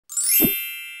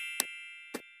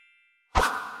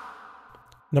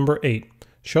Number 8.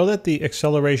 Show that the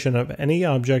acceleration of any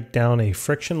object down a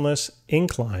frictionless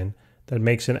incline that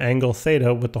makes an angle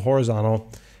theta with the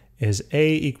horizontal is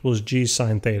a equals g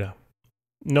sine theta.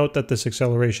 Note that this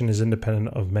acceleration is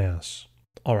independent of mass.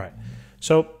 All right,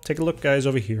 so take a look, guys,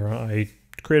 over here. I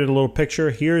created a little picture.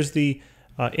 Here's the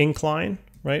incline,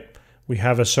 right? We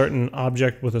have a certain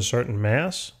object with a certain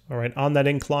mass. All right, on that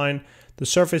incline, the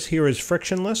surface here is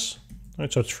frictionless,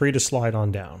 right? So it's free to slide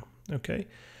on down, okay?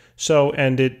 So,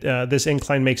 and this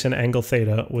incline makes an angle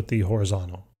theta with the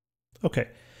horizontal. Okay,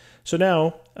 so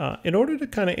now, in order to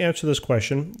kind of answer this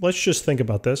question, let's just think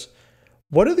about this.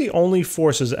 What are the only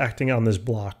forces acting on this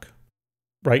block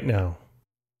right now?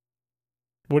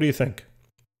 What do you think?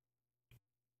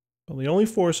 Well, the only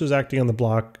forces acting on the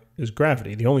block is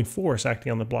gravity. The only force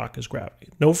acting on the block is gravity.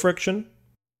 No friction,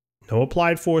 no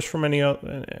applied force from any,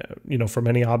 from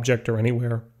any object or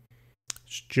anywhere.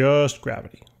 It's just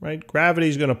gravity, right? Gravity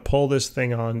is going to pull this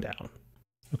thing on down,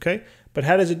 okay? But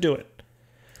how does it do it?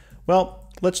 Well,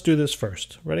 let's do this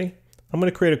first. Ready? I'm going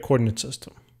to create a coordinate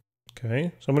system,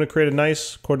 okay? So I'm going to create a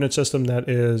nice coordinate system that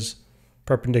is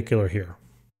perpendicular here,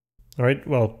 all right?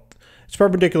 Well, it's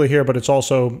perpendicular here, but it's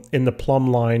also in the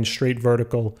plumb line, straight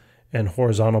vertical, and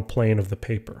horizontal plane of the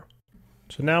paper.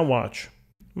 So now watch.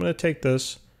 I'm going to take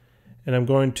this, and I'm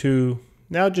going to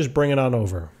now just bring it on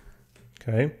over,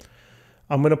 okay?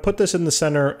 I'm going to put this in the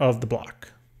center of the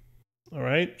block. All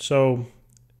right, so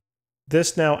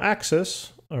this now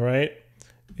axis, all right,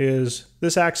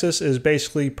 this axis is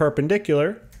basically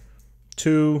perpendicular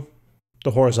to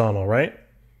the horizontal, right?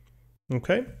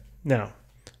 Okay, now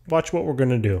watch what we're going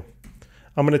to do.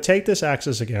 I'm going to take this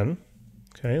axis again.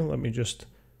 Okay, let me just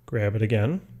grab it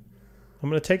again. I'm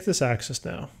going to take this axis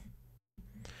now,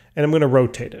 and I'm going to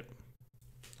rotate it.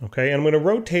 Okay, and I'm going to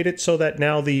rotate it so that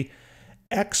now the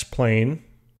x-plane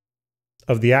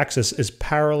of the axis is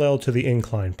parallel to the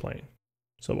incline plane.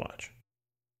 So watch.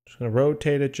 Just going to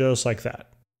rotate it just like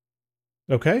that.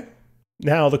 Okay?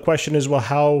 Now the question is, well,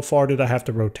 how far did I have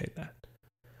to rotate that?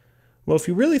 Well, if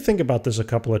you really think about this a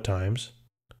couple of times,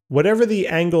 whatever the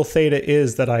angle theta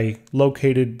is that I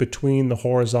located between the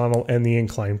horizontal and the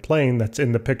inclined plane that's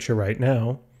in the picture right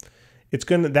now,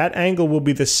 that angle will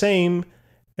be the same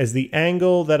as the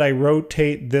angle that I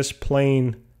rotate this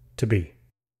plane to be.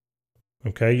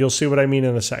 Okay, you'll see what I mean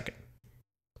in a second.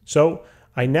 So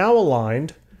I now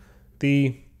aligned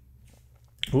the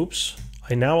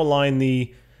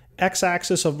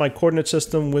x-axis of my coordinate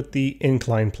system with the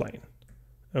inclined plane.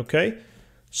 Okay,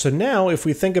 so now if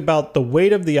we think about the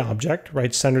weight of the object,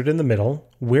 right, centered in the middle,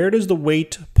 where does the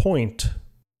weight point?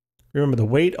 Remember, the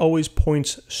weight always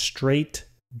points straight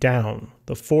down.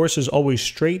 The force is always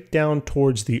straight down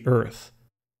towards the earth.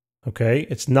 Okay,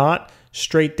 it's not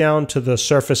straight down to the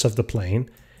surface of the plane.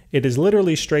 It is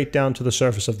literally straight down to the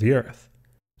surface of the earth.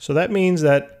 So that means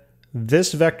that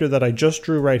this vector that I just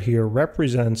drew right here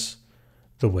represents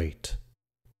the weight.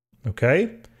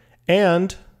 Okay,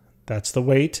 and that's the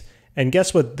weight. And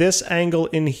guess what this angle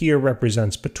in here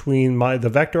represents between the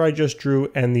vector I just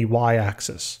drew and the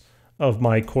y-axis of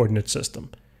my coordinate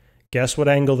system? Guess what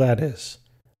angle that is?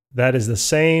 That is the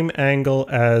same angle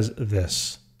as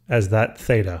this, as that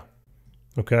theta.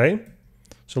 Okay?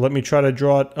 So let me try to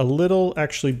draw it a little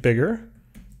actually bigger.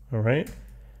 All right?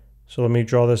 So let me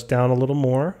draw this down a little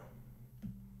more.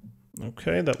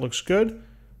 Okay, that looks good.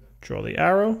 Draw the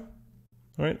arrow.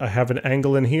 All right, I have an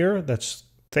angle in here that's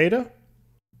theta.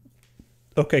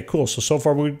 Okay, cool. So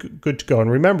far we're good to go.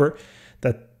 And remember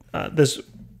that this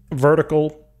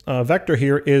vertical vector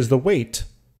here is the weight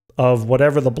of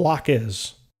whatever the block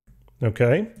is.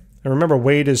 Okay? And remember,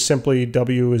 weight is simply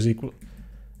W is equal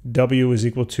to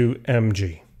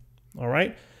mg. All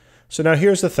right? So now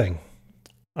here's the thing.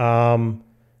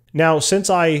 Now since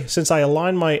I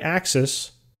align my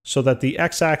axis so that the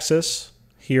x-axis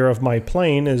here of my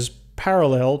plane is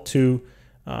parallel to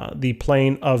the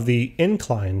plane of the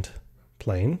inclined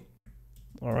plane,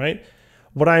 all right,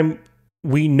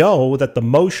 we know that the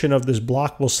motion of this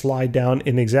block will slide down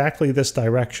in exactly this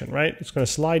direction, right? It's going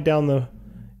to slide down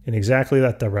in exactly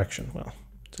that direction. Well,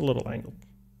 it's a little angled.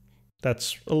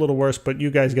 That's a little worse, but you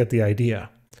guys get the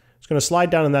idea. It's going to slide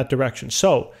down in that direction.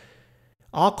 So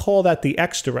I'll call that the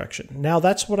x direction. Now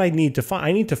that's what I need to find.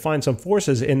 I need to find some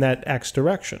forces in that x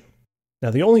direction. Now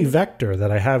the only vector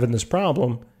that I have in this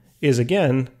problem is,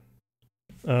 again,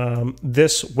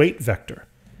 this weight vector.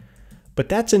 But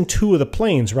that's in two of the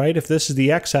planes, right? If this is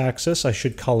the x-axis, I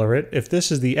should color it. If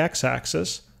this is the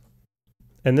x-axis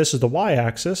and this is the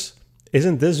y-axis,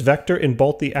 isn't this vector in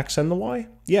both the x and the y?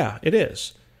 Yeah, it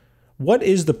is. What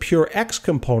is the pure x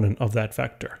component of that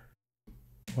vector?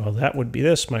 Well, that would be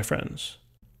this, my friends.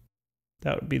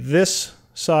 That would be this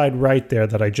side right there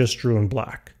that I just drew in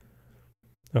black.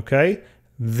 Okay,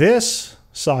 this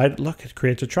side, look, it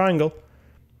creates a triangle.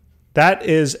 That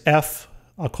is f,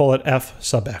 I'll call it f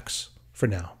sub x for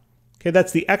now. Okay,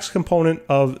 that's the x component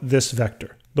of this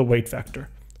vector, the weight vector.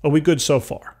 Are we good so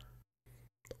far?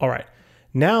 All right,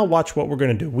 now watch what we're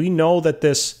going to do. We know that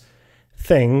this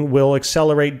thing will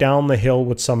accelerate down the hill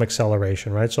with some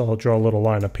acceleration, right? So I'll draw a little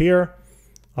line up here.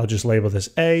 I'll just label this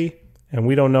A, and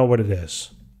we don't know what it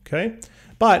is, okay?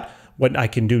 But what I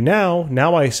can do now,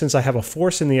 since I have a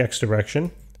force in the x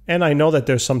direction, and I know that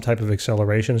there's some type of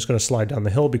acceleration, it's going to slide down the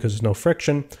hill because there's no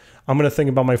friction, I'm going to think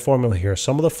about my formula here.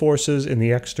 Sum of the forces in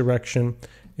the x direction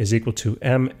is equal to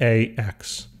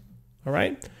max, all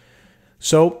right?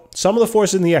 So sum of the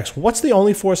force in the x. What's the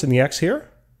only force in the x here?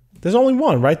 There's only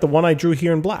one, right? The one I drew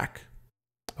here in black.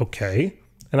 Okay,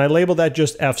 and I labeled that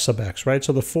just f sub x, right?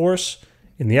 So the force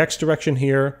in the x direction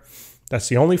here, that's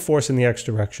the only force in the x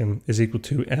direction, is equal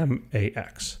to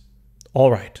max.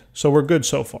 All right, so we're good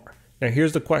so far. Now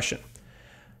here's the question.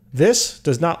 This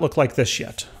does not look like this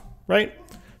yet, right?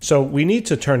 So we need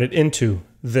to turn it into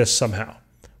this somehow.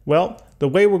 Well, the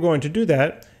way we're going to do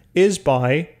that is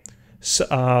by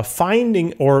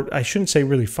finding, or I shouldn't say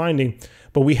really finding,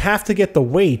 but we have to get the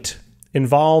weight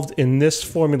involved in this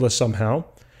formula somehow.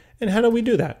 And how do we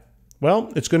do that?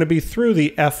 Well, it's going to be through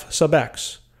the f sub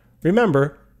x.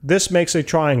 Remember, this makes a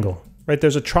triangle, right?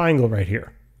 There's a triangle right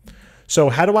here. So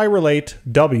how do I relate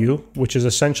w, which is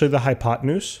essentially the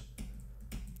hypotenuse,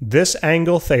 this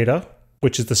angle theta,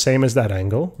 which is the same as that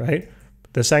angle, right?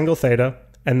 This angle theta,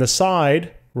 and the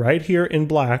side right here in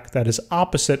black that is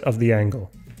opposite of the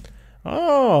angle.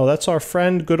 Oh, that's our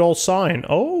friend, good old sine.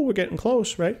 Oh, we're getting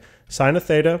close, right? Sine of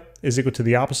theta is equal to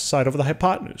the opposite side over the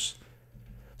hypotenuse.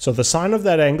 So the sine of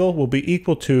that angle will be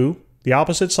equal to the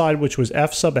opposite side, which was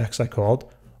f sub x I called,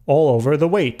 all over the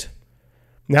weight.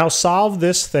 Now solve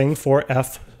this thing for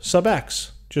f sub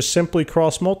x. Just simply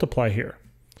cross multiply here.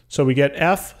 So we get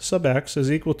f sub x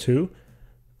is equal to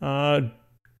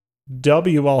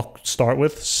w, I'll start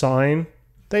with sine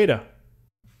theta.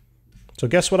 So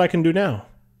guess what I can do now?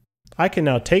 I can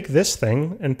now take this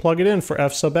thing and plug it in for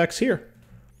f sub x here.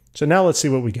 So now let's see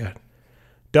what we get.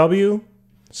 W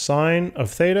sine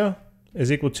of theta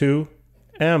is equal to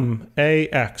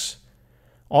max.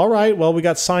 All right, well, we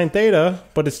got sine theta,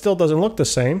 but it still doesn't look the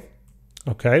same.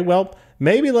 Okay, well,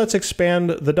 maybe let's expand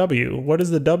the w. What does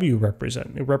the w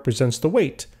represent? It represents the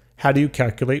weight. How do you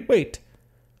calculate weight?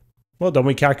 Well, don't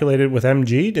we calculate it with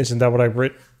mg? Isn't that what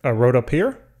I wrote up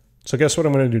here? So guess what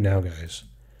I'm going to do now, guys?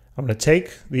 I'm going to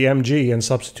take the mg and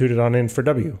substitute it on in for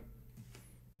w.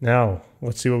 Now,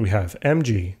 let's see what we have.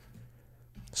 Mg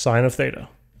sine of theta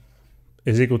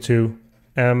is equal to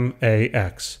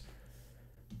max.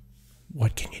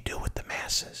 What can you do with the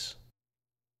masses?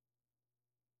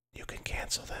 You can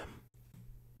cancel them.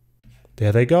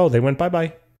 There they go. They went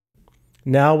bye-bye.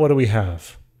 Now what do we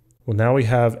have? Well, now we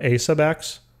have a sub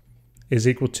x is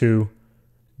equal to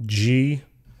g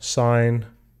sine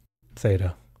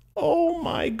theta. Oh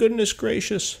my goodness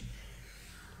gracious.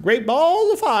 Great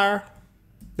balls of fire.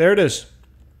 There it is.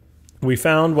 We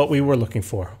found what we were looking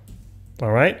for.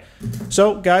 All right.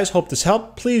 So guys, hope this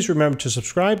helped. Please remember to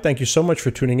subscribe. Thank you so much for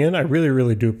tuning in. I really,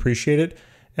 really do appreciate it.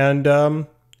 And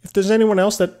if there's anyone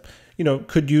else that,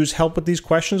 could use help with these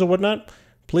questions or whatnot,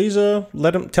 please tell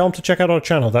them to check out our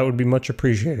channel. That would be much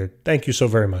appreciated. Thank you so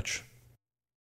very much.